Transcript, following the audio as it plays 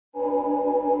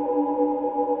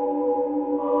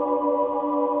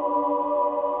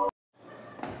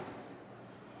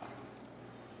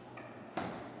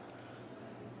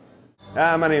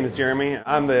My name is Jeremy.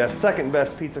 I'm the second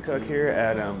best pizza cook here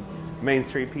at Main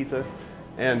Street Pizza.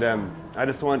 And I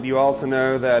just want you all to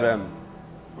know that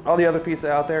all the other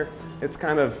pizza out there, it's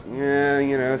kind of,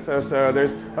 you know, so-so.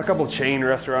 There's a couple chain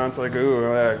restaurants like,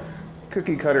 ooh,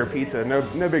 cookie cutter pizza,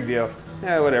 no big deal.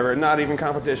 Yeah, whatever, not even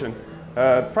competition.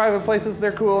 Private places,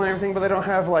 they're cool and everything, but they don't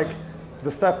have like the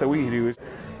stuff that we do.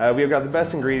 We've got the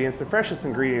best ingredients, the freshest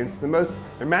ingredients, the most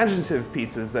imaginative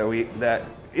pizzas that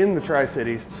in the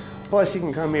Tri-Cities. Plus, you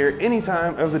can come here any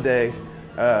time of the day,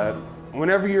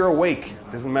 whenever you're awake.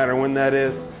 Doesn't matter when that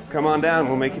is. Come on down,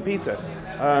 we'll make you pizza.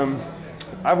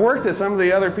 I've worked at some of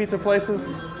the other pizza places.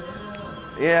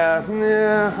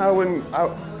 I wouldn't.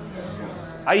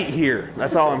 I eat here.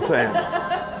 That's all I'm saying.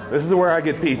 This is where I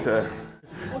get pizza.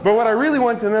 But what I really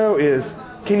want to know is,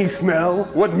 can you smell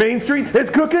what Main Street is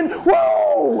cooking?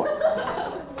 Whoa!